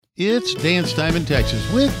It's Dance Time in Texas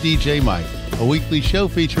with DJ Mike, a weekly show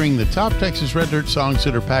featuring the top Texas Red Dirt songs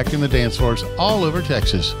that are packed in the dance floors all over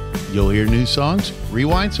Texas. You'll hear new songs,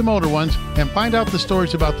 rewind some older ones, and find out the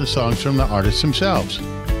stories about the songs from the artists themselves.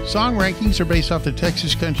 Song rankings are based off the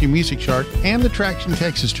Texas Country Music Chart and the Traction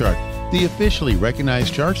Texas Chart, the officially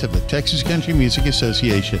recognized charts of the Texas Country Music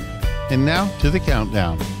Association. And now to the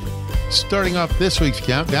countdown. Starting off this week's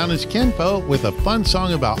countdown is Kenpo with a fun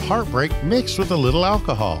song about heartbreak mixed with a little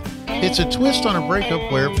alcohol. It's a twist on a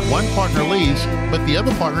breakup where one partner leaves, but the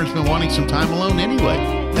other partner's been wanting some time alone anyway.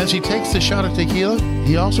 As he takes the shot of tequila,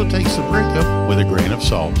 he also takes the breakup with a grain of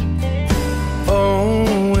salt. Oh,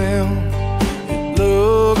 well, it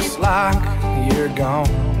looks like you're gone.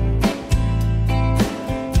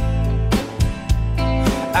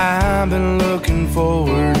 I've been looking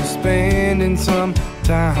forward to spending some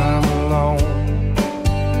time alone.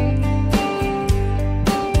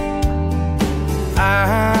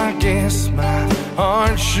 I guess my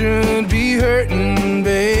heart should be hurting,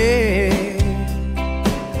 babe,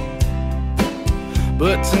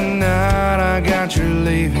 but tonight I got your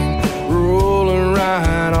leaving rolling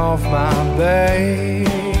right off my back.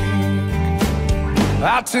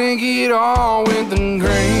 I take it all with a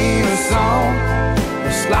grain of salt,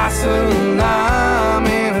 a slice of lime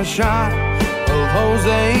and a shot of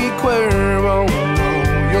Jose Cuervo. No,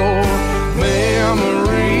 your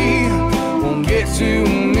memory won't get to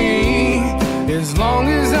me. As long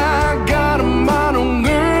as I got a model,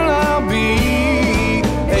 girl, I'll be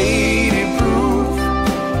 80 proof,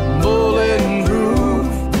 bulletproof,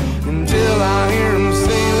 until I hear him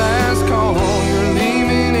say last call. You're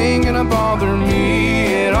leaving ain't gonna bother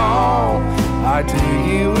me at all. I take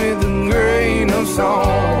it with a grain of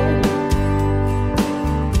salt.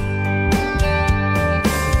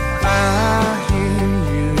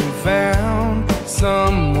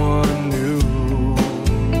 Someone new,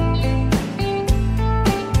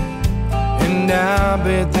 and I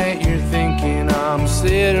bet that you're thinking I'm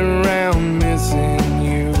sitting around missing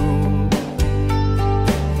you.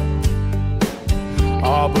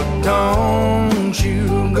 Oh, but don't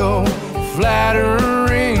you go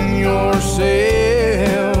flattering yourself,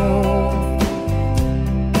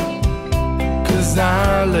 'cause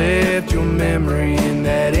I left your memory in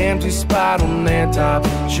that empty spot on that top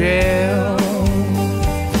shelf.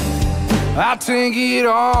 I take it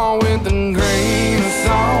all with a grain of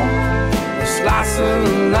salt, a slice of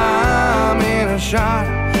lime and a shot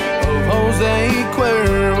of Jose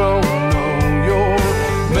Cuervo. No, your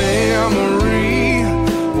memory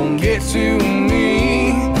won't get to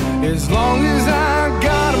me. As long as I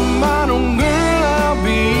got a model, girl, I'll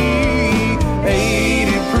be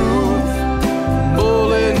 80 proof,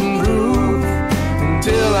 bulletproof,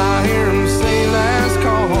 until I hear him say last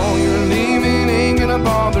call. You're leaving ain't gonna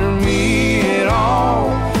bother me at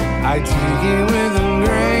all. I take it with a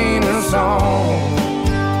grain of salt.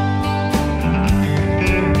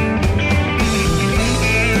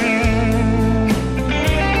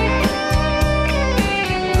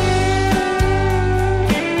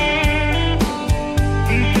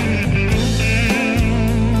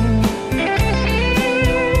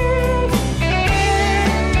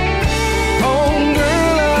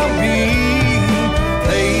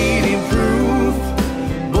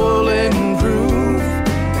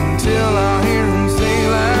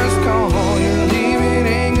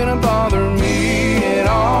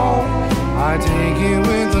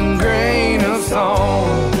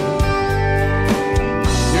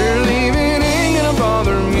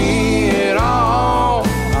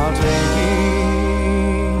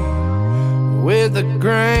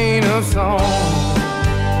 Grain of salt.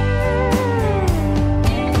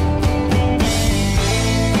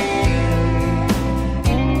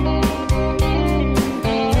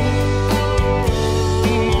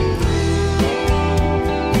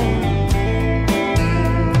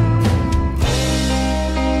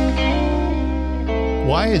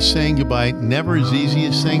 Why is saying goodbye never as easy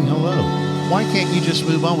as saying hello? Why can't you just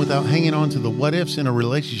move on without hanging on to the what ifs in a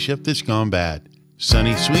relationship that's gone bad?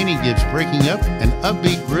 Sunny Sweeney gives breaking up an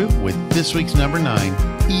upbeat groove with this week's number 9,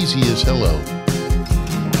 Easy as Hello.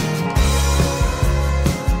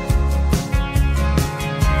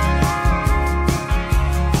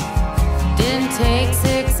 Didn't take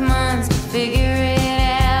 6 months to figure it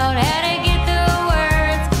out, how to get the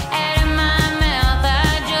words out of my mouth.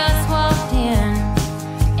 I just walked in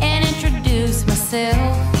and introduced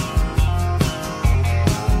myself.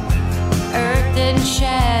 Earth didn't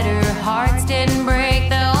shatter, hearts didn't break.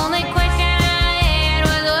 The only question I had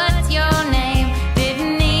was, what's your name?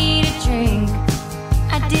 Didn't need a drink,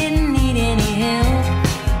 I didn't need any help.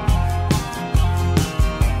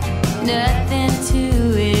 Nothing to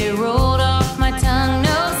it.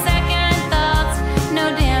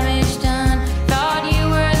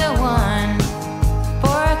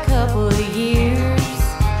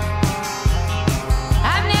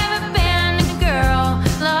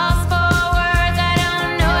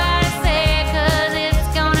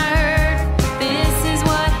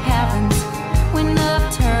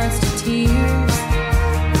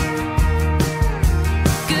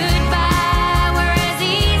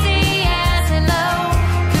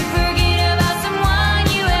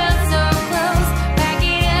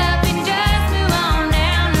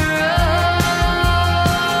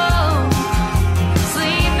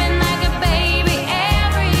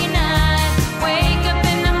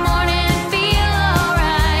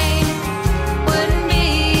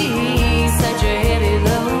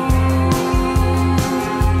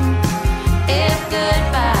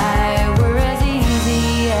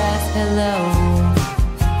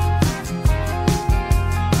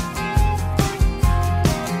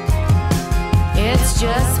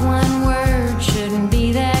 one word shouldn't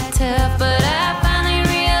be that tough, but I finally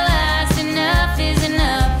realized enough is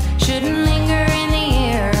enough. Shouldn't linger in the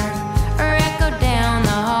air or echo down the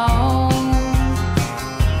hall.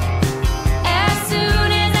 As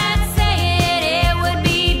soon as I'd say it, it would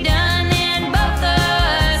be done, and both of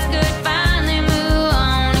us could finally move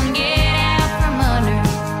on and get out from under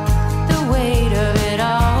the weight of it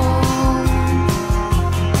all.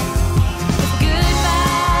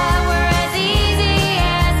 Goodbye were as easy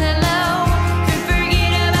as hello. Could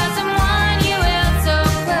forget about someone you held so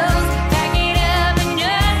close. Pack it up and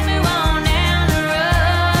just move on down the road.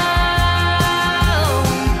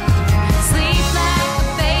 Sleep like a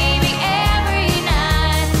baby every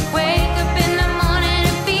night. Wake up in the morning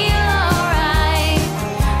and feel alright.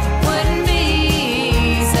 Wouldn't be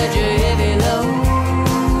such a heavy load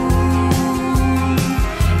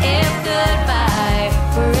if goodbye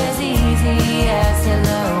were as easy as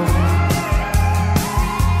hello.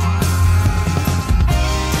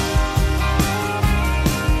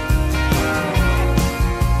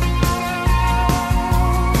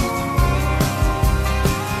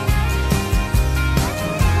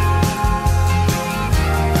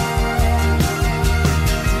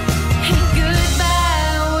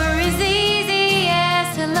 Goodbye were as easy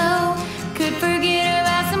as hello. Could forget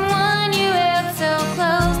about someone you held so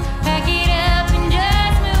close. Pack it up and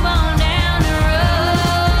just move on down the road.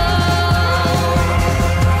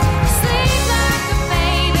 Sleep like a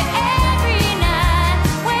baby every night.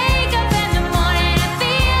 Wake up in the morning and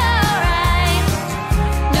feel alright.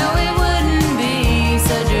 No, it wouldn't be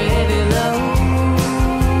such a heavy load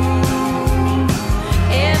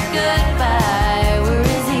if goodbye were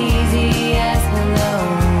as easy as hello.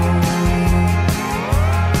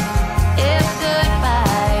 If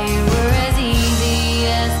goodbye were as easy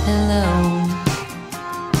as hello.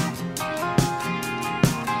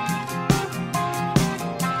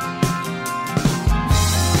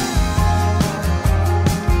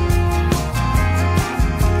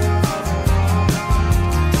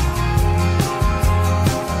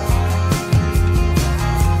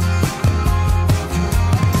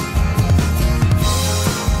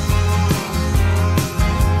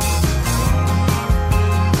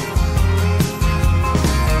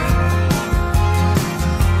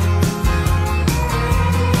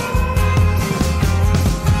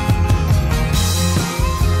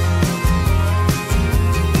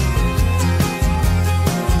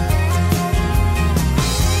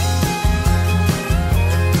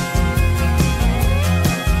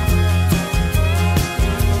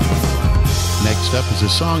 Next up is a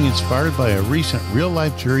song inspired by a recent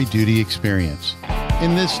real-life jury duty experience.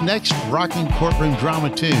 In this next rocking courtroom drama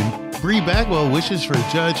tune, Bree Bagwell wishes for a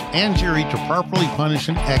judge and jury to properly punish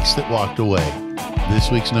an ex that walked away.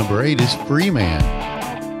 This week's number 8 is Free Man.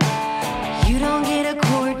 You don't get a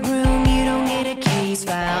courtroom, you don't get a case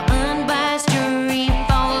file, unbiased jury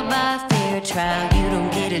followed by a fair trial. You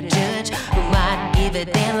don't get a judge who might give a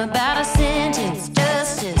damn about a sentence,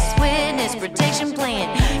 justice, witness protection plan.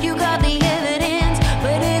 You got the evidence,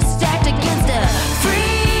 but it's stacked against a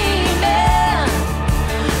free man.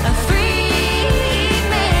 A free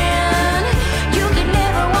man. You could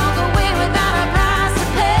never walk away without a price to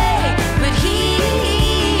pay, but he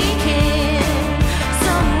can.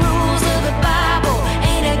 Some rules of the Bible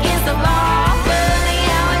ain't against the law, but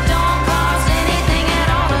anyhow it don't cost anything at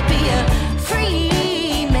all to be a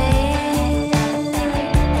free man.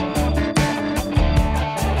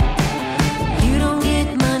 You don't get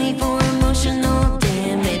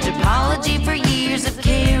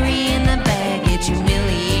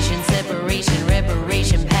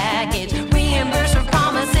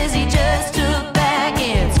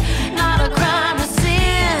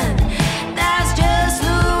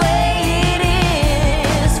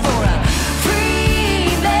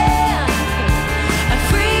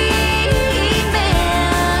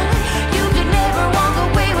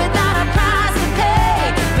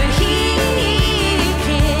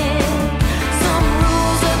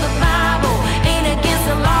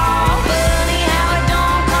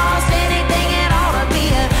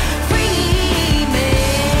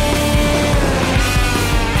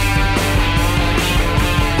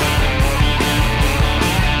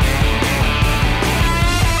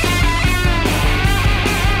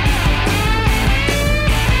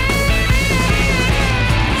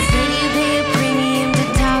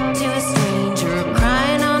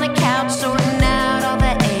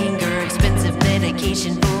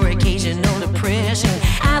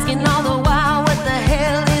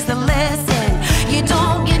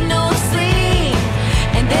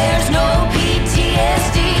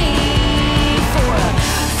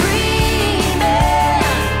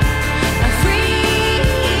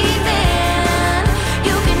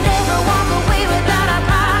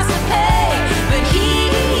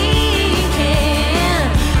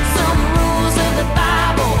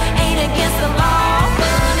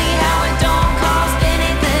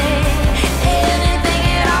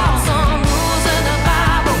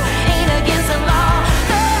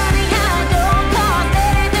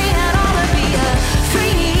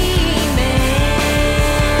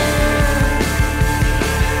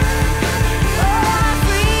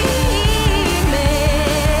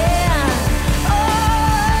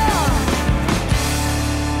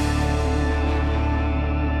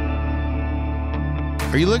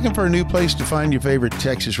Looking for a new place to find your favorite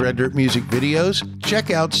Texas Red Dirt music videos? Check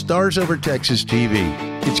out Stars Over Texas TV.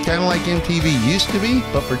 It's kind of like MTV used to be,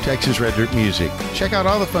 but for Texas Red Dirt music. Check out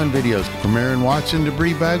all the fun videos from Aaron Watson to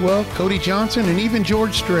Bree Bagwell, Cody Johnson, and even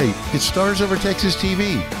George Strait. It's Stars Over Texas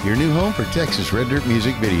TV, your new home for Texas Red Dirt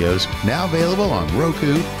music videos, now available on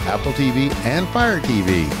Roku, Apple TV, and Fire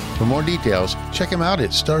TV. For more details, check them out at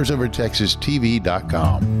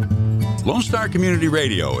starsovertexastv.com. Lone Star Community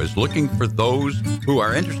Radio is looking for those who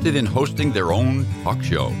are interested in hosting their own talk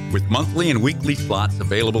show, with monthly and weekly slots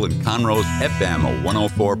available in Conroe's FM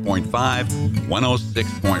 104.5,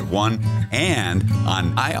 106.1, and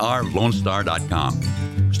on irlonestar.com.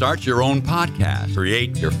 Start your own podcast,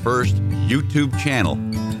 create your first YouTube channel,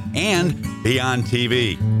 and be on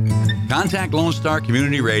TV. Contact Lone Star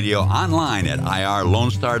Community Radio online at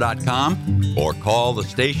irlonestar.com or call the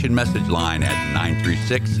station message line at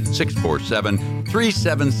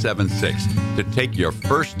 936-647-3776 to take your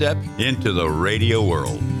first step into the radio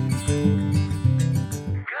world.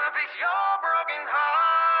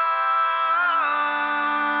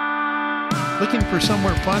 Looking for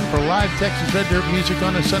somewhere fun for live Texas Red Dirt music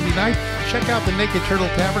on a Sunday night? Check out the Naked Turtle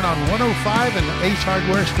Tavern on 105 and the Ace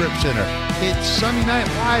Hardware Strip Center. It's Sunday Night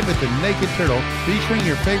Live at the Naked Turtle, featuring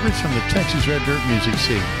your favorites from the Texas Red Dirt music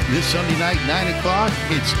scene. This Sunday night, 9 o'clock,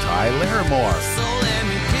 it's Ty Larimore. So let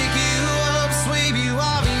me pick you up, sweep you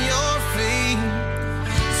off of your feet,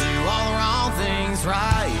 do all the wrong things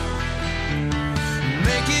right,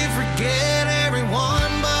 make you forget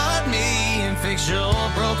everyone but me, and fix your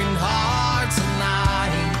broken heart.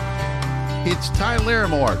 It's Ty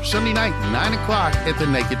Larimore, Sunday night, 9 o'clock at the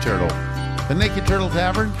Naked Turtle. The Naked Turtle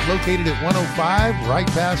Tavern, located at 105, right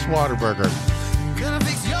past Whataburger. Gonna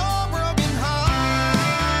fix your broken heart.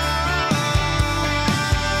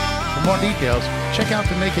 For more details, check out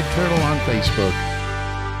the Naked Turtle on Facebook.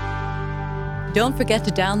 Don't forget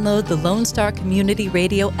to download the Lone Star Community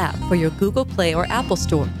Radio app for your Google Play or Apple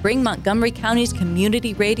Store. Bring Montgomery County's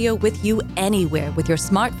community radio with you anywhere with your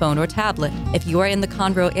smartphone or tablet. If you are in the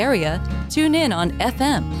Conroe area, tune in on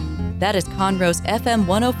FM. That is Conroe's FM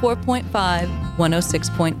 104.5,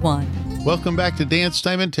 106.1. Welcome back to Dance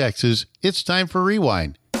Time in Texas. It's time for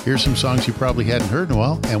Rewind. Here's some songs you probably hadn't heard in a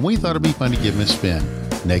while, and we thought it'd be fun to give them a spin.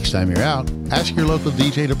 Next time you're out, ask your local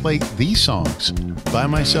DJ to play these songs. Buy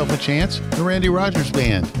Myself a Chance, the Randy Rogers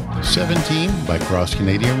Band. 17 by Cross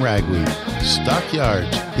Canadian Ragweed.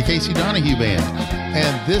 Stockyards, the Casey Donahue Band.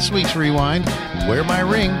 And this week's Rewind, Wear My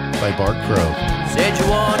Ring by Bart Crow. Said you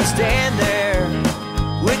want to stand there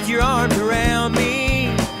with your arms around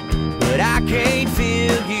me, but I can't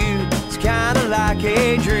feel you, it's kind of like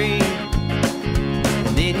a dream.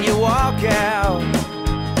 And then you walk out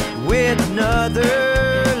with another,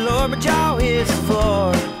 Lord, my jaw hits the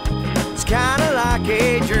floor, it's kind of like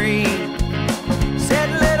a dream.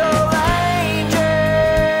 Said little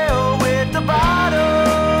angel with the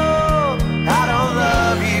bottle, I don't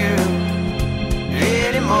love you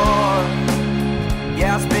anymore.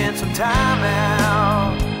 Yeah, I spent some time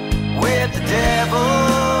out with the devil,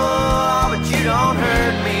 but you don't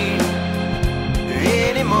hurt me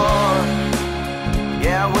anymore.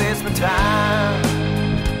 Yeah, I waste my time,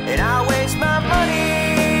 and I waste my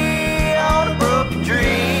money on a broken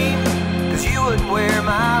dream, 'cause you wouldn't wear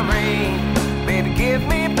my ring. Baby, give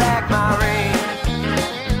me back my ring.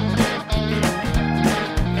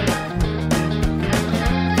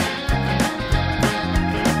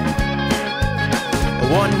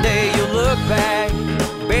 One day you'll look back,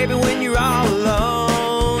 baby, when you're all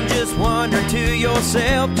alone, just wondering to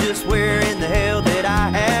yourself just where in the hell did I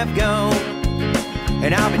have gone.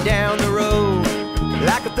 And I'll be down the road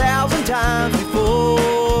like 1,000 times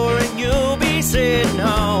before, and you'll be sitting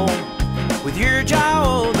home with your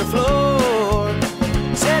jaw on the floor.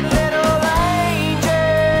 Said little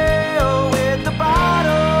angel with the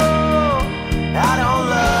bottle, I don't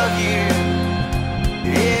love you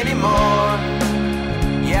anymore.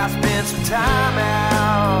 Yeah, I spent some time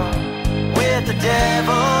out with the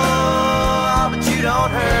devil, but you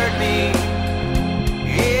don't hurt me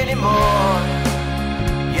anymore.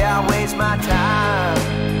 Yeah, I waste my time,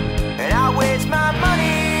 and I waste my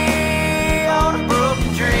money on a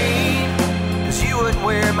broken dream, 'cause you wouldn't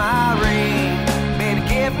wear my ring. Baby,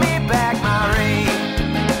 give me back my ring.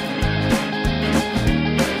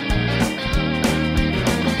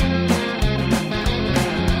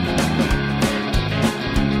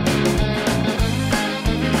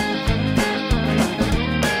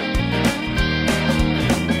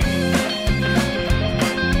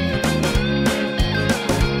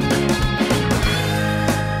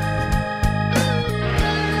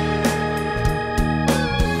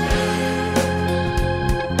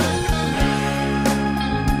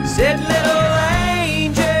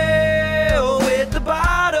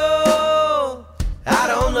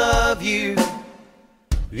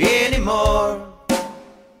 anymore.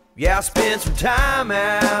 Yeah, I spent some time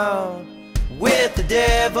out with the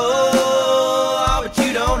devil, oh, but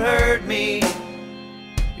you don't hurt me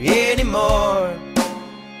anymore.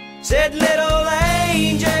 Said little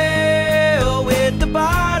angel with the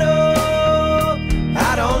bottle,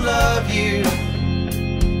 I don't love you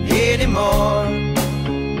anymore.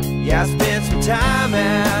 Yeah, I spent some time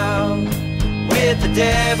out with the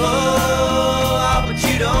devil, oh,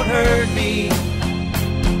 but you don't hurt me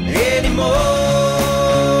anymore.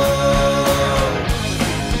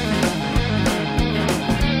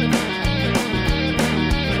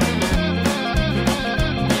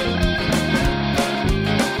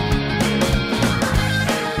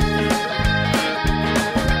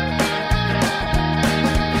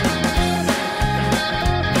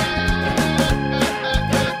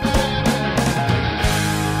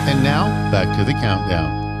 And now, back to the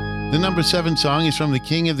countdown. The number 7 song is from the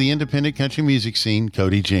king of the independent country music scene,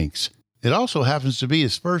 Cody Jinks. It also happens to be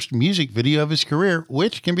his first music video of his career,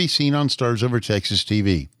 which can be seen on Stars Over Texas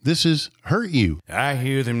TV. This is Hurt You. I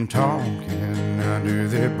hear them talking under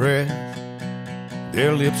their breath.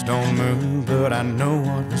 Their lips don't move, but I know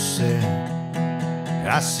what was said.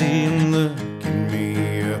 I see them looking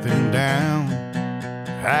me up and down,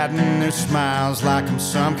 hiding their smiles like I'm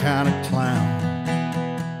some kind of clown.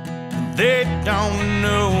 They don't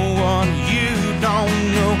know what you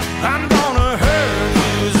don't know. I'm gonna hurt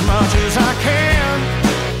you as much as I can,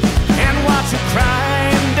 and watch you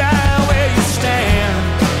cry and die where you stand.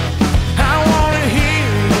 I wanna hear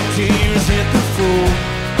your tears hit the floor.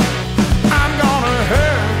 I'm gonna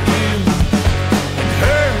hurt you and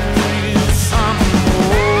hurt you some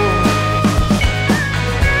more.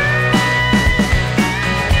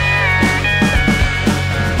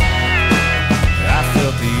 I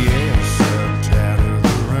felt the air sucked out of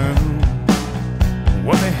the room.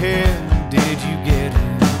 What the hell did you get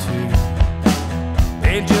into?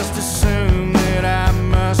 They just assume that I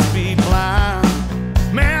must be blind.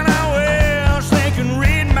 Man, I wish they could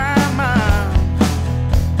read my mind,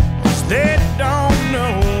 'cause they don't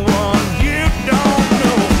know what you don't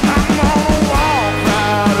know. I'm gonna walk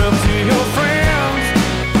right up to your friends.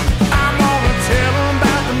 I'm gonna tell them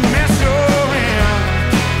about the mess you're in.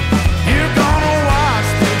 You're gonna watch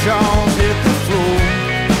their jaws hit the floor.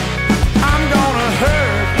 I'm gonna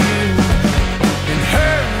hurt you and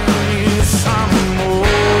hurt you some more.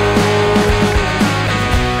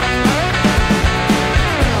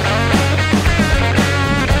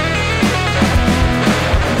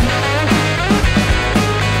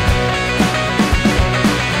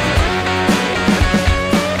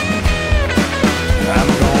 I'm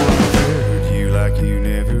gonna hurt you like you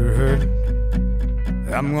never heard.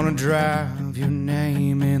 I'm gonna drive your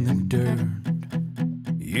name in the dirt.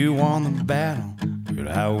 You won the battle, but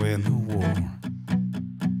I win the war.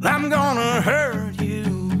 I'm gonna hurt you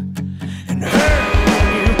and hurt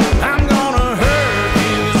you. I'm gonna hurt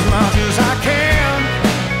you as much as I can,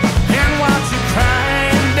 and watch you cry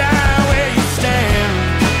and die where you stand.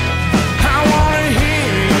 I wanna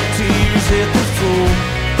hear your tears hit the floor.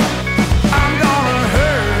 I'm gonna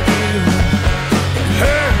hurt you and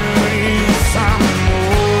hurt you some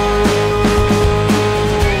more.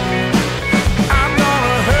 I'm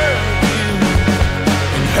gonna hurt you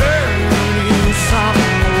and hurt you some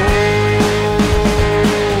more.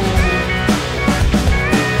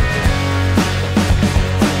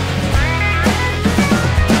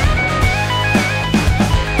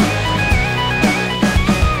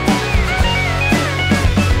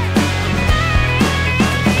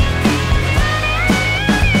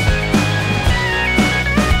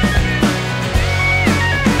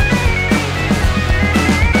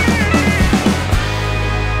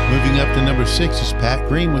 Moving up to number 6 is Pat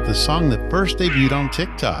Green with the song that first debuted on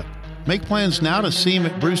TikTok. Make plans now to see him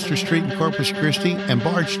at Brewster Street in Corpus Christi and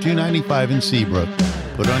Barge 295 in Seabrook.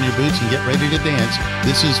 Put on your boots and get ready to dance.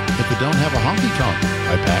 This is If It Don't Have a Honky Tonk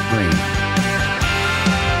by Pat Green.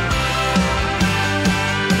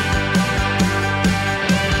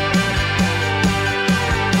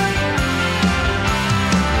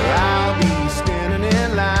 I'll be standing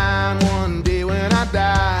in line one day when I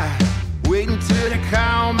die, waiting till they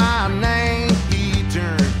call my name. He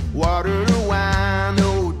turned water to wine,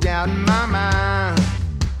 no doubt in my mind.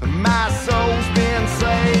 My soul's been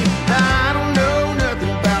saved. I don't know nothing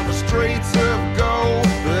about the streets of gold,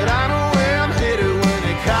 but I know where I'm headed when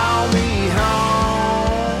they call me home.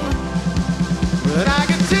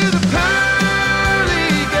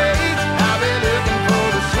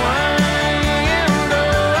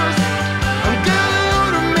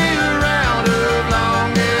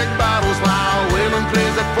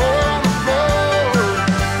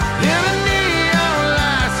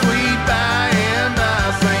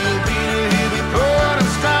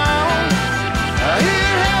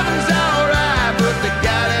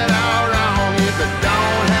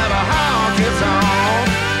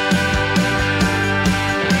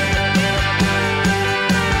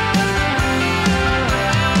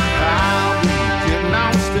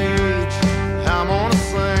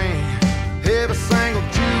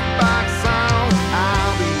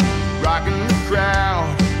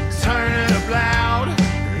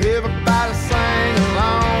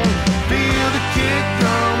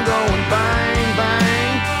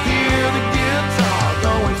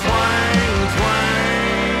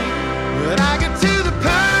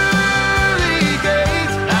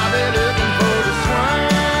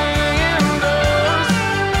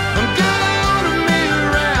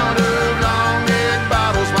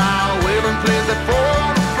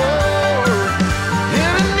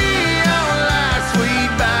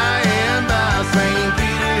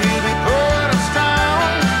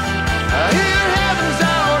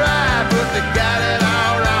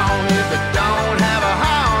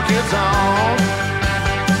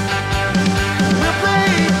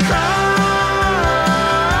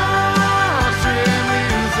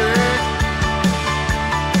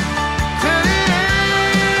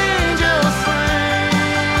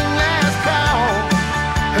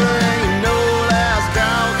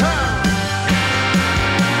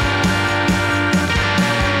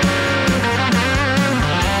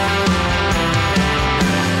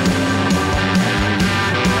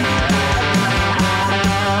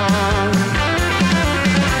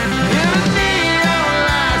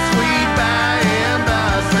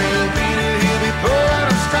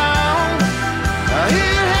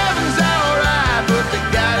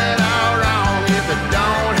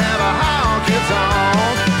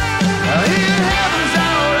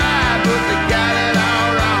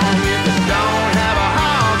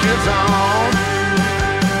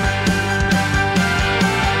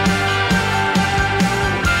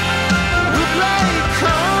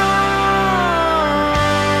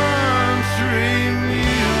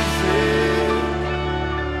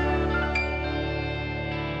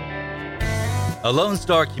 Lone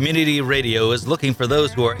Star Community Radio is looking for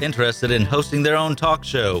those who are interested in hosting their own talk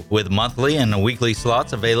show, with monthly and weekly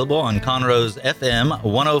slots available on Conroe's FM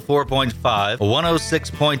 104.5,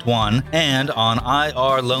 106.1, and on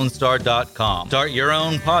irlonestar.com. Start your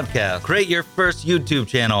own podcast, create your first YouTube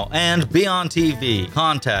channel, and be on TV.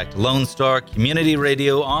 Contact Lone Star Community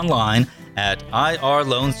Radio online at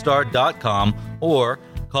irlonestar.com or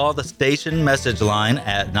call the station message line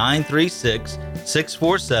at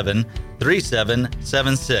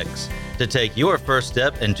 936-647-3776 to take your first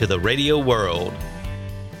step into the radio world.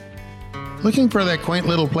 Looking for that quaint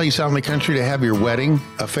little place out in the country to have your wedding,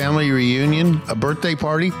 a family reunion, a birthday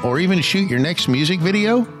party, or even shoot your next music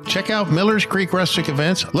video? Check out Miller's Creek Rustic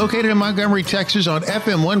Events, located in Montgomery, Texas on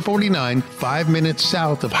FM 149, 5 minutes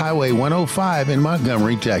south of Highway 105 in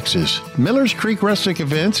Montgomery, Texas. Miller's Creek Rustic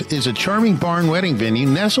Events is a charming barn wedding venue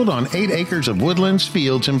nestled on 8 acres of woodlands,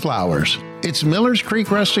 fields, and flowers. It's Miller's Creek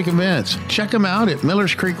Rustic Events. Check them out at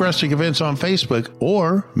Miller's Creek Rustic Events on Facebook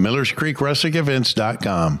or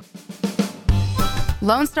millerscreekrusticevents.com.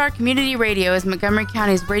 Lone Star Community Radio is Montgomery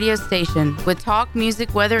County's radio station with talk,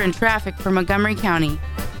 music, weather, and traffic for Montgomery County.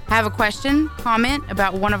 Have a question, comment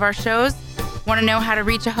about one of our shows? Want to know how to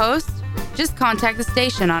reach a host? Just contact the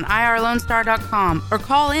station on irlonestar.com or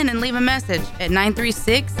call in and leave a message at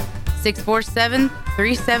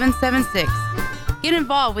 936-647-3776. Get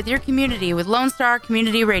involved with your community with Lone Star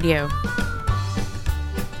Community Radio.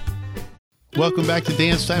 Welcome back to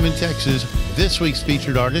Dance Time in Texas. This week's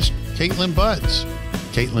featured artist, Caitlin Butts.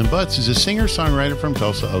 Caitlin Butts is a singer-songwriter from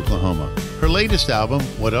Tulsa, Oklahoma. Her latest album,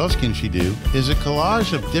 What Else Can She Do?, is a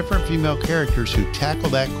collage of different female characters who tackle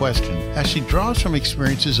that question as she draws from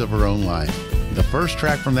experiences of her own life. The first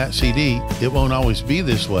track from that CD, It Won't Always Be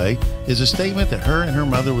This Way, is a statement that her and her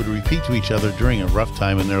mother would repeat to each other during a rough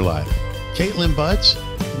time in their life. Caitlin Butts,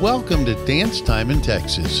 welcome to Dance Time in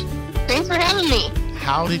Texas. Thanks for having me.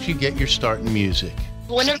 How did you get your start in music?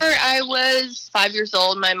 Whenever I was 5 years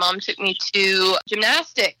old, my mom took me to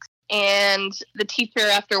gymnastics, and the teacher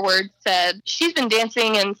afterwards said, she's been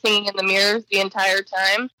dancing and singing in the mirror the entire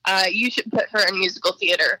time. You should put her in musical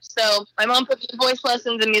theater. So my mom put me in voice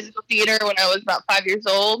lessons in musical theater when I was about 5 years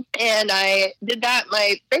old, and I did that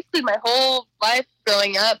basically my whole life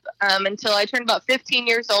growing up until I turned about 15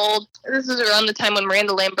 years old. This is around the time when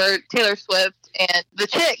Miranda Lambert, Taylor Swift, and the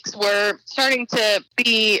Chicks were starting to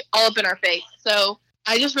be all up in our face. So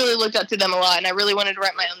I just really looked up to them a lot, and I really wanted to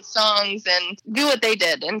write my own songs and do what they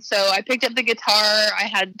did. And so I picked up the guitar.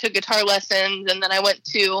 I took guitar lessons, and then I went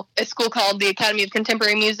to a school called the Academy of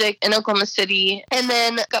Contemporary Music in Oklahoma City, and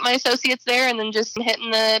then got my associates there, and then just hitting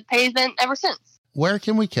the pavement ever since. Where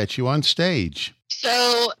can we catch you on stage?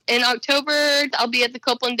 So in October, I'll be at the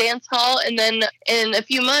Copeland Dance Hall, and then in a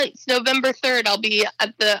few months, November 3rd, I'll be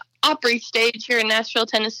at the Opry stage here in Nashville,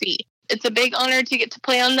 Tennessee. It's a big honor to get to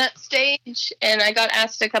play on that stage, and I got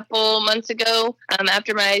asked a couple months ago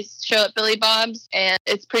after my show at Billy Bob's, and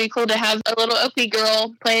it's pretty cool to have a little Opie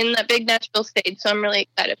girl playing that big Nashville stage, so I'm really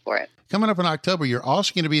excited for it. Coming up in October, you're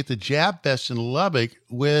also going to be at the Jab Fest in Lubbock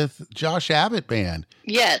with Josh Abbott Band.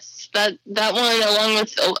 Yes, that one, along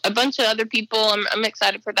with a bunch of other people, I'm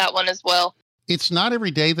excited for that one as well. It's not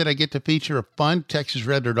every day that I get to feature a fun Texas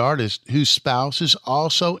Red Dirt artist whose spouse is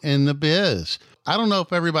also in the biz. I don't know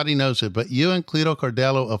if everybody knows it, but you and Cleto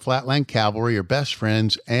Cardello of Flatland Cavalry are best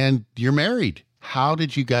friends, and you're married. How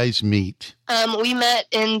did you guys meet? We met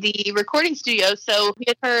in the recording studio. So he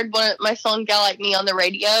had heard my song Gal Like Me on the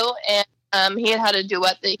radio, and he had a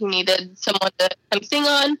duet that he needed someone to come sing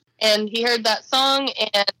on. And he heard that song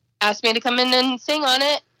and asked me to come in and sing on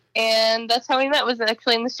it. And that's how we met, was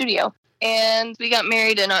actually in the studio. And we got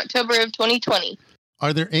married in October of 2020.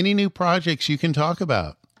 Are there any new projects you can talk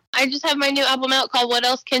about? I just have my new album out called What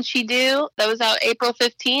Else Can She Do? That was out April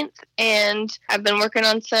 15th, and I've been working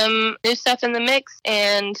on some new stuff in the mix,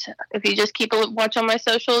 and if you just keep a watch on my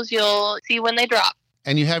socials, you'll see when they drop.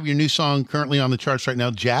 And you have your new song currently on the charts right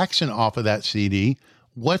now, Jackson, off of that CD.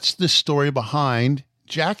 What's the story behind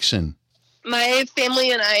Jackson? My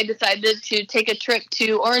family and I decided to take a trip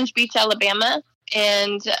to Orange Beach, Alabama,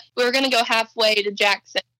 and we were going to go halfway to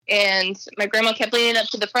Jackson. And my grandma kept leaning up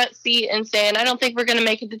to the front seat and saying, I don't think we're going to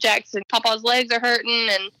make it to Jackson. Papa's legs are hurting,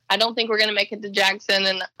 and I don't think we're going to make it to Jackson.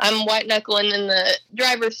 And I'm white-knuckling in the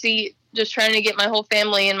driver's seat, just trying to get my whole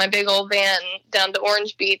family in my big old van down to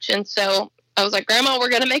Orange Beach. And so I was like, Grandma, we're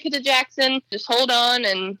going to make it to Jackson. Just hold on,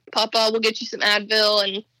 and Papa will get you some Advil.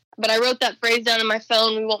 And But I wrote that phrase down in my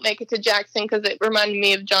phone, "We won't make it to Jackson," because it reminded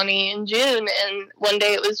me of Johnny and June. And one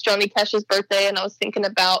day it was Johnny Cash's birthday, and I was thinking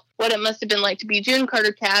about what it must have been like to be June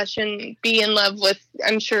Carter Cash and be in love with,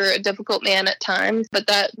 I'm sure, a difficult man at times, but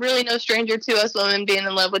that really no stranger to us women being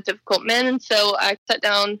in love with difficult men. And so I sat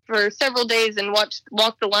down for several days and walked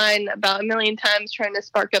the line about a million times, trying to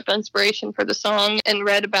spark up inspiration for the song, and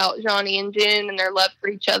read about Johnny and June and their love for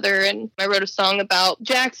each other. And I wrote a song about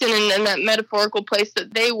Jackson and that metaphorical place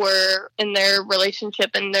that they were in their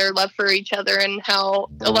relationship and their love for each other, and how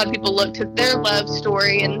a lot of people look to their love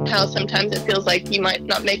story and how sometimes it feels like you might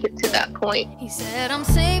not make it to that point. He said, "I'm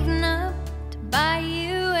saving up to buy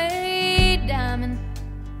you a diamond."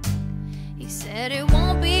 He said, "It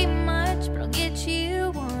won't be much, but I'll get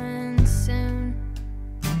you one soon."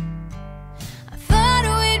 I thought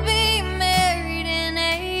we'd be married in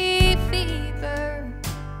a fever.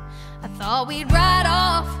 I thought we'd ride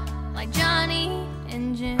off like Johnny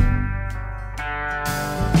and June.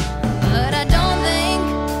 But I don't think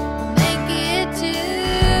we'll make it to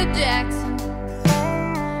Jackson.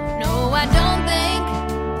 No, I don't think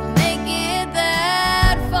we'll make it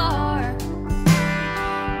that far.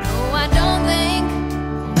 No, I don't think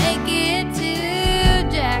we'll make it to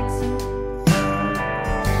Jackson.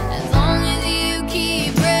 As long as you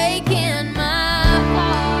keep breaking my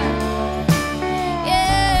heart. Yeah.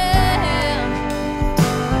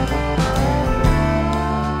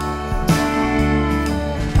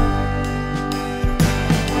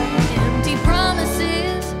 Empty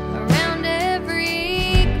promises around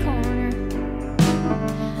every corner.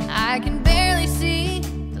 I can barely see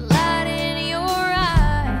the light in your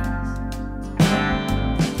eyes.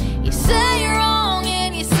 You say you're wrong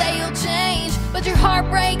and you say you'll change, but your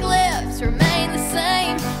heartbreak lips remain the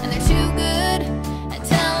same, and they're too good at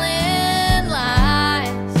telling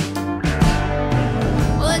lies.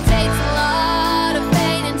 Well, it takes a lot of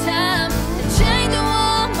pain and time to change a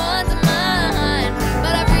woman's mind,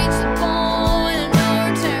 but I've reached the point of no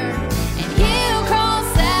return, and you cross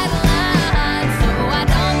that line. So I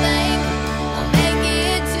don't think we'll make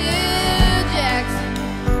it to Jackson.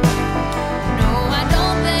 No, I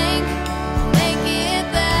don't think we'll make it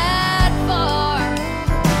that far.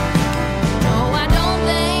 No, I don't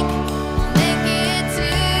think we'll make it to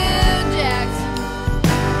Jackson.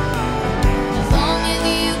 As long as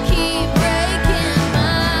you keep breaking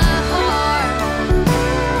my heart.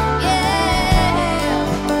 Yeah.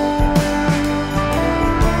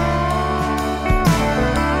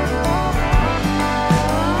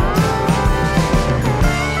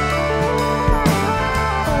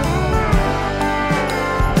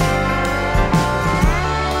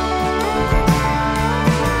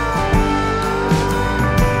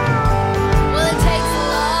 Well, it takes a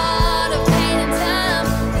lot of pain and time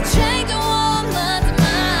to change a woman's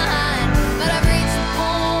mind, but I've reached the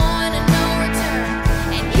point of no return,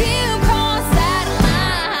 and you cross that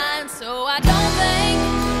line. So I don't think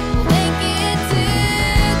we'll make it to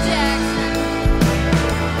Jackson.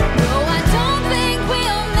 No, I don't think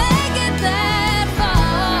we'll make it that far.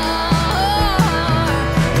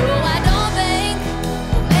 No, I don't think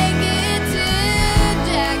we'll make it to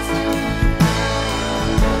Jackson.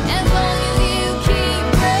 As long as you keep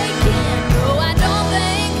breaking. No, I don't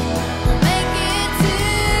think we'll make it to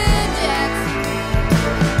Jackson.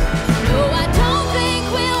 No, I don't think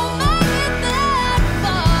we'll make it that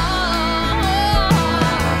far.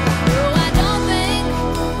 No, I don't think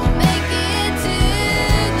we'll make it to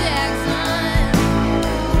Jackson.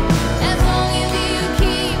 As long as you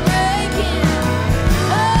keep breaking.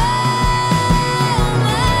 Oh,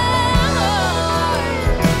 my heart.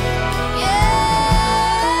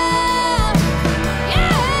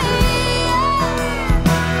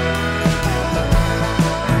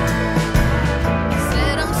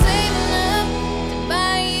 Said I'm saving up to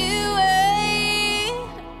buy you a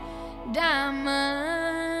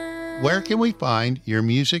diamond. Where can we find your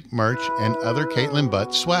music, merch, and other Caitlin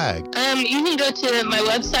Butts swag? You can go to my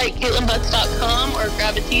website, CaitlinButts.com, or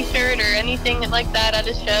grab a t-shirt or anything like that at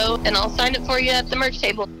a show, and I'll sign it for you at the merch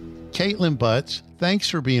table. Caitlin Butts, thanks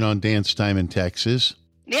for being on Dance Time in Texas.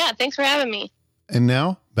 Yeah, thanks for having me. And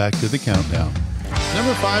now, back to the countdown.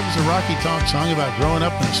 Number 5 is a Rocky Talk song about growing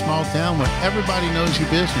up in a small town where everybody knows your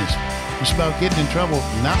business. It's about getting in trouble,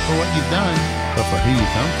 not for what you've done, but for who you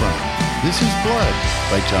come from. This is Blood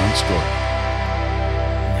by John Stork.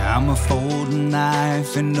 I'm a folding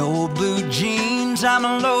knife and old blue jeans. I'm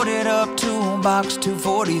a loaded up toolbox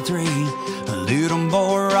 243. A little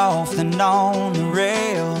more off than on the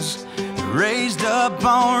rails. Raised up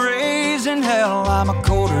on raising hell. I'm a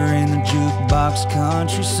quarter in the jukebox jukebox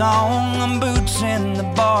country song. I'm boots in the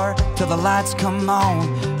bar till the lights come on.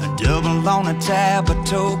 A double on a tab, a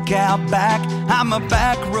toke out back. I'm a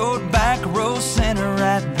back row sinner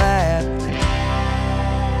at that.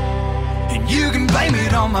 And you can blame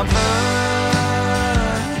it on my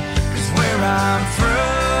blood, 'cause where I'm from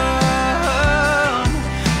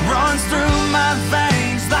runs through my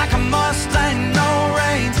veins like a Mustang, no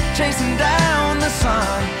reins, chasing down the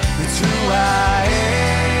sun. It's who I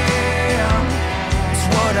am, it's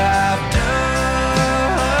what I've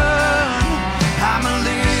done. I'm a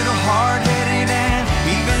little hard-headed and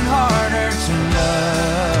even harder to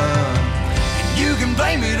love. And you can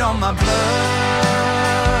blame it on my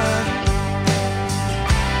blood.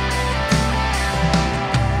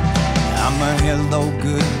 I'm a hello,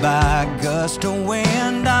 goodbye gust of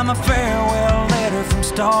wind. I'm a farewell letter from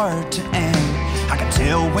start to end. I can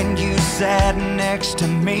tell when you sat next to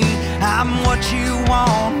me. I'm what you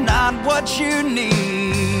want, not what you need.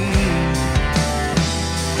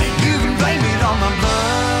 And you can blame it on my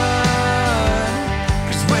blood,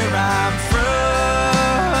 'cause where I'm from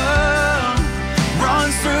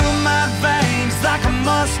runs through my veins like a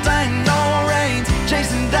Mustang, no reins,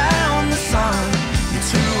 chasing down the sun.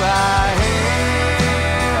 It's who I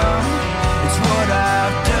am, it's what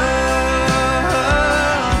I've done.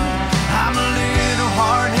 I'm a little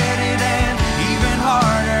hard-headed and even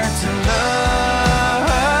harder to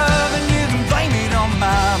love. And you can blame it on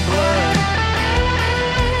my blood.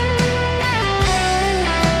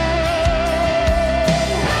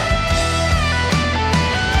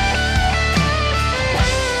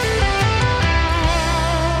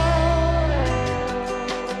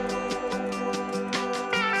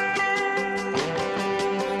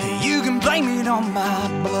 You can blame it on my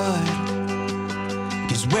blood,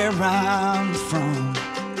 'cause where I'm from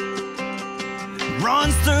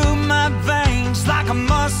runs through my veins like a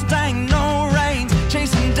Mustang, no reins,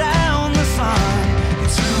 chasing down the sun.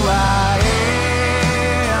 It's who I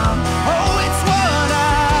am, oh, it's what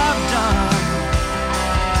I've done.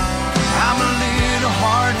 I'm a little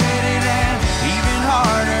hard-headed and even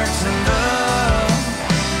harder to love.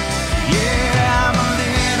 Yeah, I'm a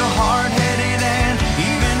little hard-headed and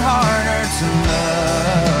even harder to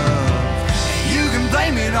love. You can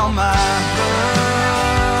blame it on my blood.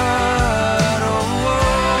 Oh,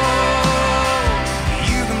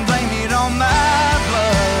 you can blame it on my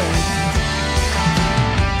blood.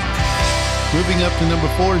 Moving up to number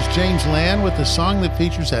 4 is James Land with a song that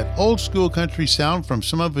features that old school country sound from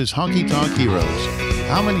some of his honky-tonk heroes.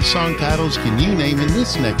 How many song titles can you name in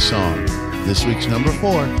this next song? This week's number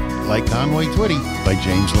 4, Like Conway Twitty by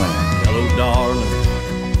James Land. Hello, darling.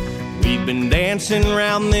 We've been dancing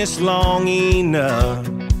around this long enough.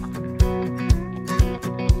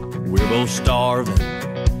 We're both starving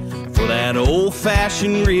for that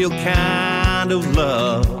old-fashioned real kind of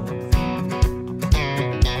love.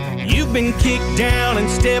 You've been kicked down and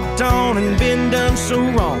stepped on and been done so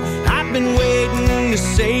wrong. I've been waiting to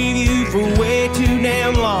save you for way too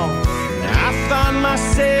damn long. Now I find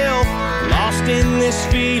myself lost in this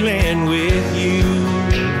feeling with you.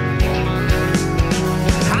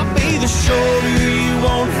 I'll be the shoulder you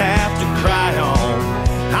won't have to cry on.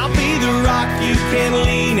 I'll be the rock you can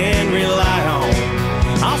lean and rely on.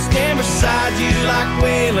 I'll stand beside you like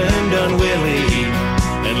Waylon done Willie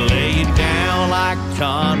and lay you down like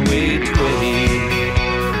Conway Twitty.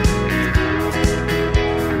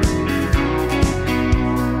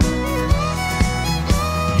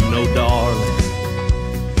 You know, darling,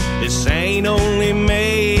 this ain't only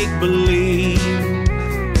make-believe.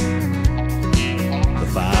 The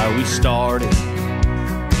fire we started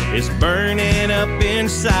is burning up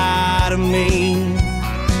inside of me.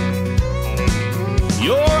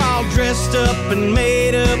 You're all dressed up and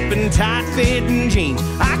made up in tight-fitting jeans.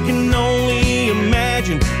 I can only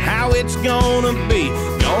imagine how it's gonna be.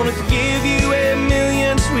 Gonna give you a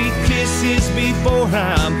million sweet kisses before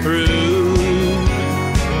I'm through.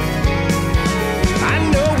 I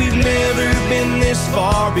know we've never been this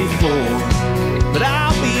far before, but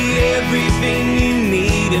I'll be everything you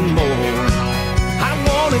need and more. I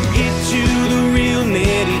wanna get to the real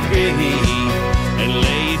nitty-gritty and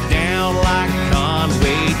lay it down like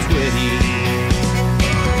Conway Twitty.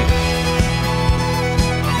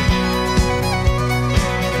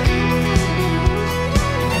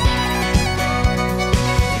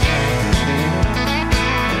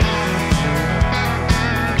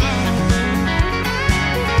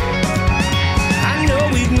 I know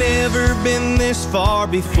we've never been this far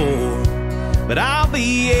before, but I'll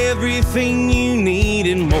be everything you need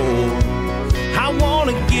and more. I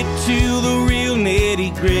wanna get to the real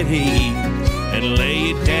nitty-gritty and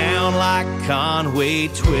lay it down like Conway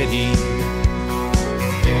Twitty.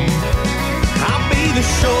 the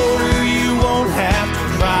shoulder you won't have to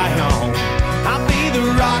cry on. I'll be the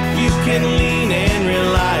rock you can lean and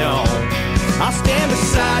rely on. I'll stand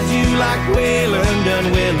beside you like Waylon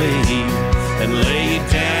done Willie and lay you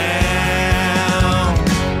down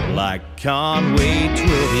like Conway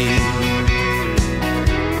Twitty.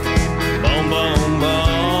 Boom, boom,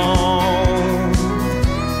 boom.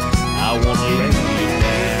 I wanna lay you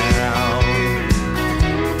down.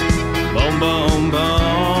 Boom, boom, boom.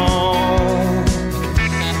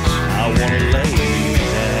 I wanna lay you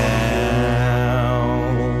down.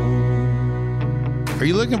 Are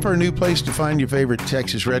you looking for a new place to find your favorite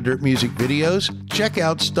Texas Red Dirt music videos? Check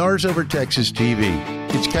out Stars Over Texas TV.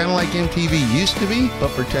 It's kind of like MTV used to be, but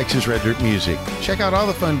for Texas Red Dirt music. Check out all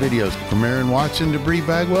the fun videos from Aaron Watson to Bree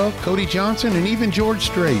Bagwell, Cody Johnson, and even George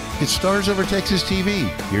Strait. It's Stars Over Texas TV,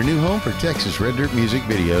 your new home for Texas Red Dirt music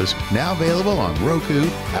videos, now available on Roku,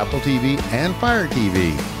 Apple TV, and Fire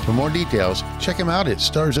TV. For more details, check them out at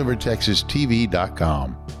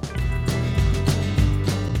starsovertexastv.com.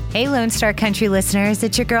 Hey Lone Star Country listeners,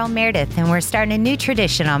 it's your girl Meredith, and we're starting a new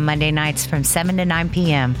tradition on Monday nights from 7 to 9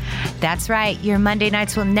 p.m. That's right, your Monday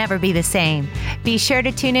nights will never be the same. Be sure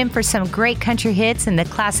to tune in for some great country hits and the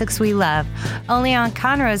classics we love, only on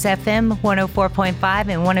Conroe's FM 104.5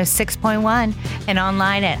 and 106.1, and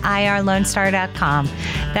online at irlonestar.com.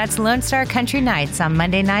 That's Lone Star Country Nights on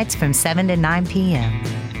Monday nights from 7 to 9 p.m.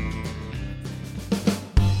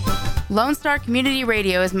 Lone Star Community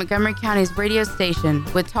Radio is Montgomery County's radio station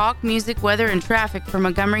with talk, music, weather, and traffic for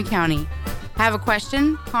Montgomery County. Have a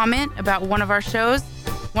question, comment about one of our shows?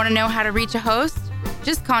 Want to know how to reach a host?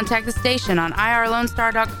 Just contact the station on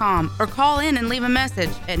irlonestar.com or call in and leave a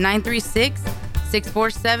message at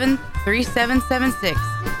 936-647-3776.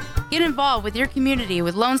 Get involved with your community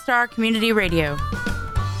with Lone Star Community Radio.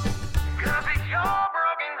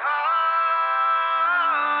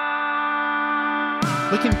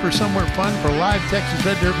 Looking for somewhere fun for live Texas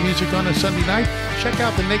Red Dirt music on a Sunday night? Check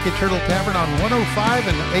out the Naked Turtle Tavern on 105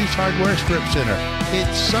 and the Ace Hardware Strip Center.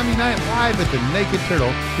 It's Sunday night live at the Naked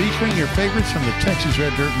Turtle, featuring your favorites from the Texas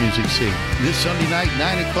Red Dirt music scene. This Sunday night,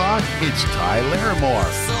 9 o'clock, it's Ty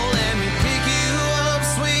Larimore. So let me pick you up,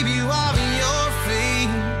 sweep you off of your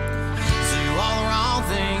feet, do all the wrong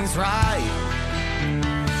things right,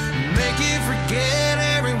 make you forget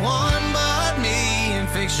everyone but me,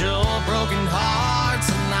 and fix your broken heart.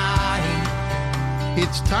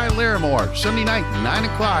 It's Ty Larimore, Sunday night, 9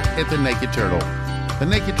 o'clock at the Naked Turtle. The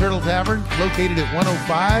Naked Turtle Tavern, located at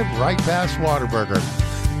 105, right past Whataburger.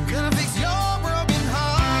 Gonna fix your broken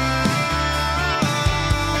heart.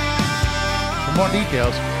 For more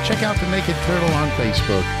details, check out the Naked Turtle on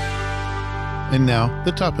Facebook. And now,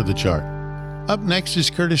 the top of the chart. Up next is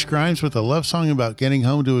Curtis Grimes with a love song about getting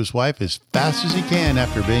home to his wife as fast as he can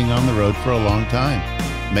after being on the road for a long time.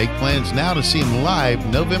 Make plans now to see him live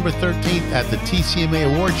November 13th at the TCMA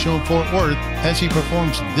Awards Show in Fort Worth as he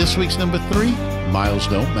performs this week's number 3, Miles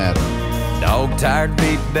Don't Matter. Dog tired,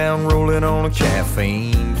 beat down, rolling on a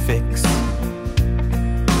caffeine fix.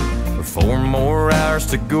 For 4 more hours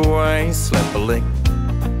to go, I ain't slept a lick.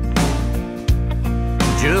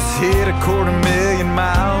 Just hit 250,000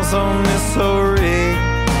 miles on this old rig.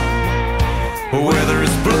 Whether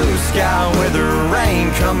it's blue sky, whether rain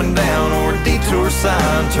coming down, or a detour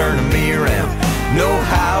sign turning me around, no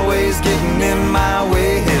highways getting in my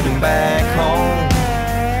way, heading back home.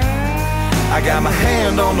 I got my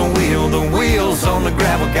hand on the wheels on the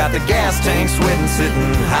gravel, got the gas tank sweating,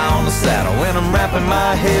 sitting high on the saddle. When I'm wrapping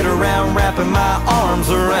my head around, wrapping my arms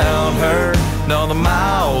around her, no, the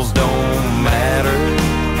miles don't matter.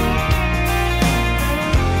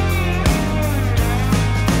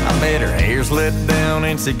 I bet her hair's let down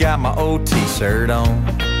and she got my old t-shirt on,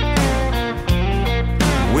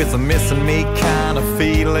 with a missing me kind of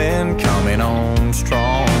feeling coming on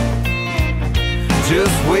strong.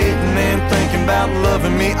 Just waiting and thinking about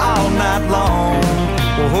loving me all night long.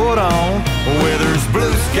 Well, hold on. Whether it's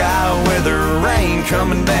blue sky, whether rain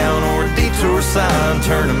coming down, or a detour sign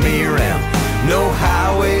turning me around, no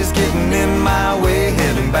highways getting in my way,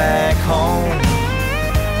 heading back home.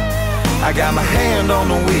 I got my hand on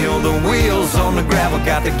the wheels on the gravel,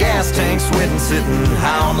 got the gas tank sweating, sitting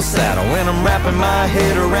high on the saddle. When I'm wrapping my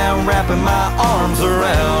head around, wrapping my arms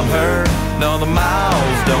around her, no, the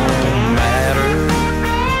miles don't matter.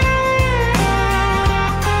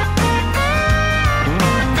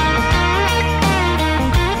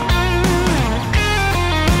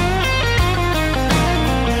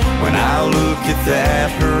 When I look at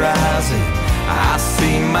that horizon, I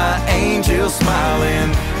see my angel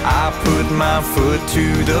smiling. I put my foot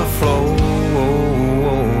to the floor,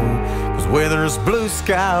 'cause Whether it's blue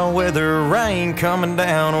sky, whether rain coming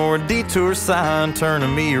down, or a detour sign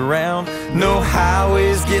turning me around, no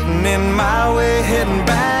highways getting in my way, heading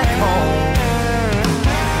back home.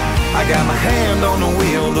 I got my hand on the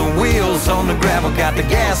wheels on the gravel, got the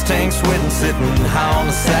gas tank sweating, sitting high on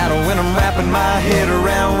the saddle when I'm wrapping my head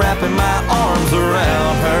around, wrapping my arms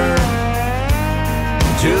around her.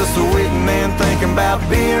 Just waiting and thinking about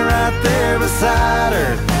being right there beside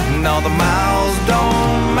her, and all the miles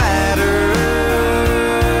don't matter.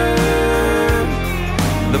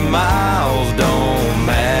 The miles don't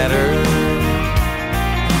matter.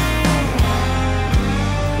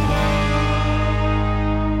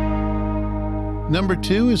 Number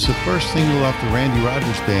 2 is the first single off the Randy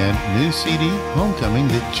Rogers Band new CD, Homecoming,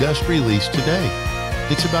 that just released today.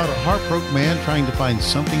 It's about a heartbroken man trying to find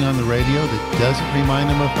something on the radio that doesn't remind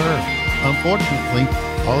him of her. Unfortunately,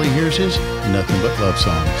 all he hears is nothing but love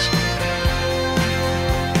songs.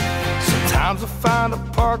 Sometimes I find a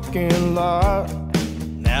parking lot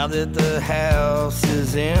now that the house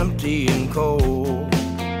is empty and cold.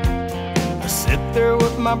 I sit there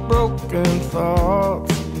with my broken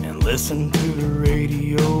thoughts and listen to the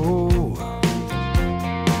radio,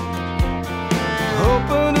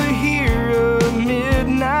 hoping to hear a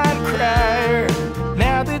midnight crier.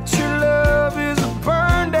 Now that your love is a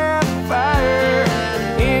burned out fire,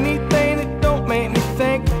 anything that don't make me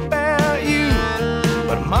think about you,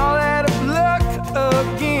 but I'm all out of luck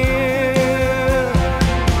again.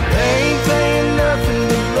 They ain't playing nothing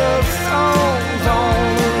but love songs on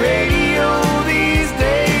the radio these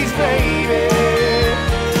days, baby.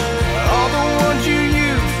 All the ones you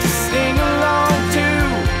used to sing along to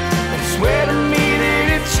and swear to me that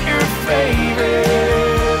it's your favorite.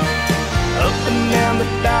 Up and down the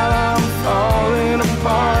dial I'm falling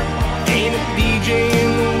apart. Ain't a DJ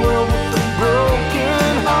in the world with a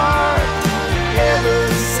broken heart. Ever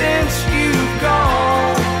since you've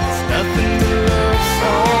gone, it's nothing but love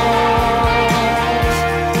songs.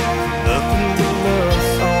 Nothing but love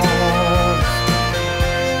songs.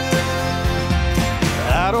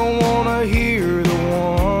 I don't wanna hear the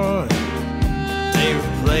one they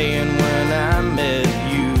were playing when I met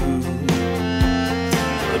you,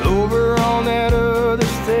 but over on that other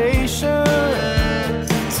station,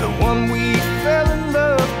 it's the one we fell in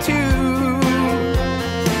love to.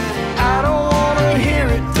 I don't wanna hear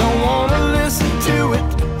it, don't wanna listen to it.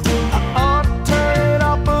 I ought to turn it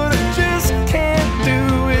off, but I just can't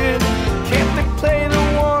do it. Can't they play the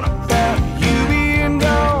one about you being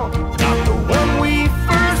gone, not the one we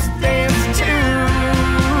first danced to?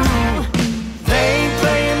 They ain't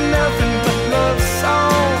playing nothing but love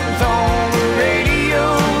songs on the radio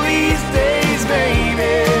these days,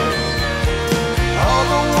 baby. All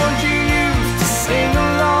the ones you used to sing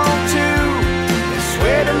along to and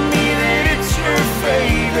swear to me that it's your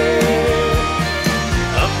favorite.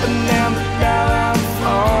 Up and down the dial I'm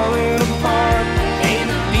falling apart. Ain't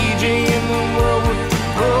a DJ in the world with a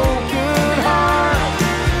broken heart.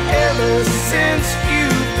 Ever since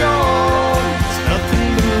you've gone, it's nothing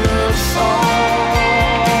but love songs.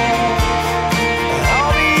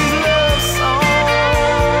 All these love songs.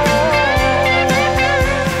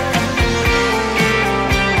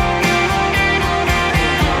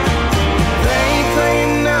 They ain't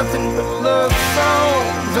playing nothing but love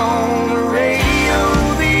songs on the radio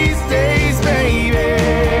these days, baby.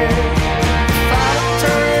 If I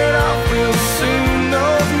turn it off real soon,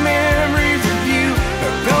 those memories of you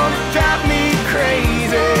are gonna drive me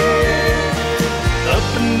crazy. Up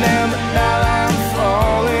and down the dial I'm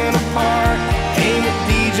falling apart. Ain't a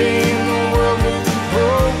DJ in the world with a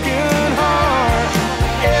broken heart.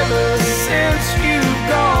 Ever since you've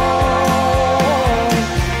gone,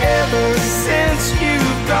 ever since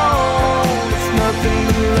you've gone, it's nothing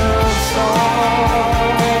but love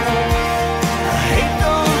songs. I hate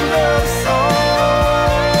those love songs.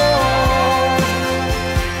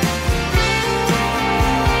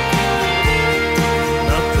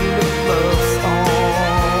 Nothing but love songs.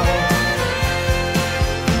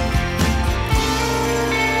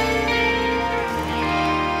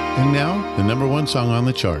 And now, the number 1 song on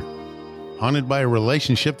the chart. Haunted by a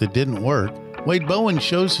relationship that didn't work, Wade Bowen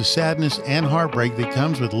shows the sadness and heartbreak that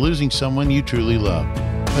comes with losing someone you truly love,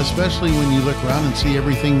 especially when you look around and see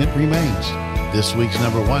everything that remains. This week's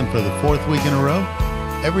number 1 for the 4th week in a row,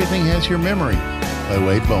 Everything Has Your Memory by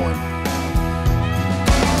Wade Bowen.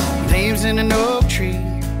 Leaves in an oak tree,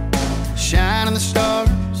 shining the stars,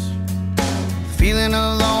 feeling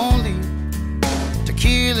lonely.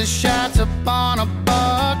 Tequila shots up on a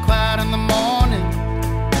bar, quiet in the morning,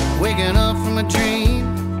 waking up from a dream,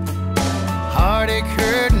 heartache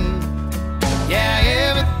hurting. Yeah,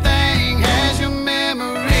 everything has your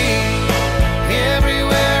memory.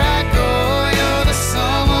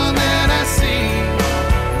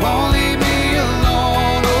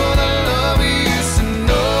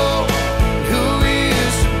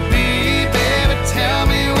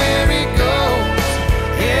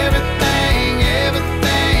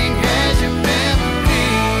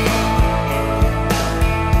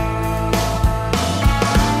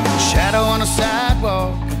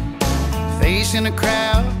 face in the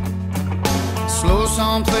crowd, slow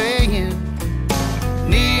song playing,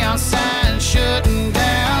 neon sign shutting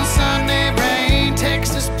down, Sunday rain,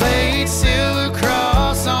 Texas plate, silver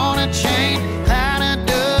cross on a chain, cloud of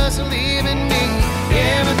dust leaving me.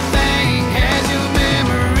 Everything has your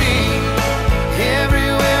memory.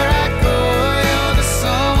 Everywhere I go, you're the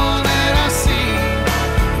someone that I see.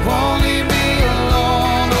 Won't leave me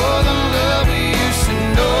alone. Oh, the love we used to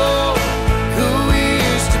know, who we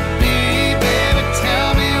used to be. Baby, tell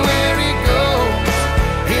me where it goes.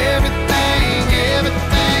 Everything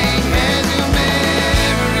has your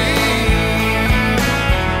memory.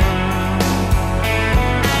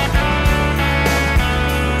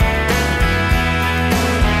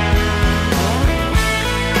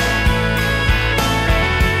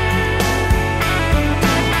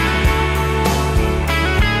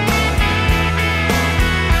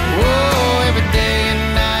 Whoa, every day and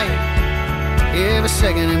night, every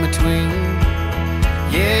second in between.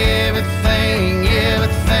 Yeah,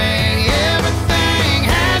 everything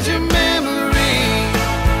has your memory.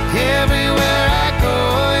 Everywhere I go,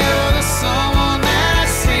 you're the someone that I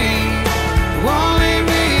see. You won't leave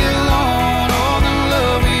me alone. All the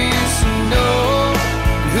love we used to know,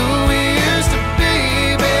 who we used to be.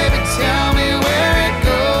 Baby, tell me where it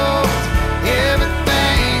goes.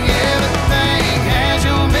 Everything has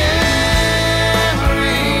your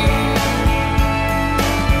memory.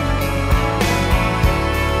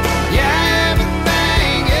 Yeah,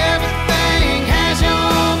 everything has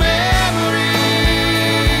your memory.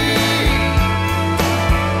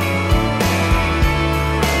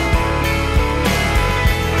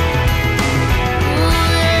 Ooh,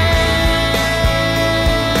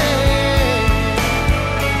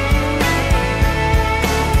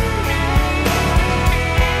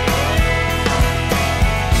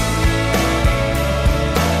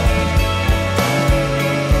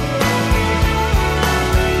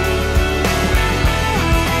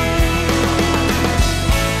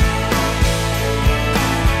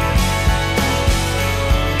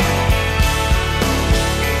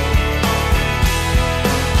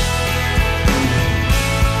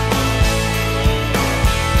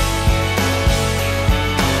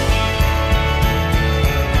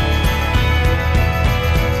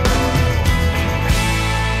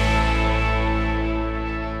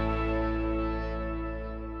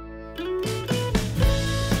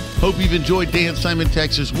 Hope you've enjoyed Dance Time in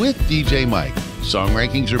Texas with DJ Mike. Song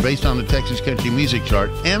rankings are based on the Texas Country Music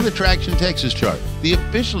Chart and the Traction Texas Chart, the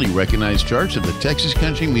officially recognized charts of the Texas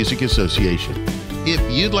Country Music Association. If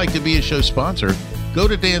you'd like to be a show sponsor, go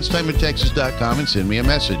to dancetimeintexas.com and send me a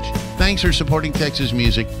message. Thanks for supporting Texas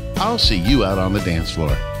music. I'll see you out on the dance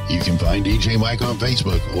floor. You can find DJ Mike on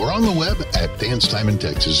Facebook or on the web at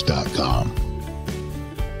dancetimeintexas.com.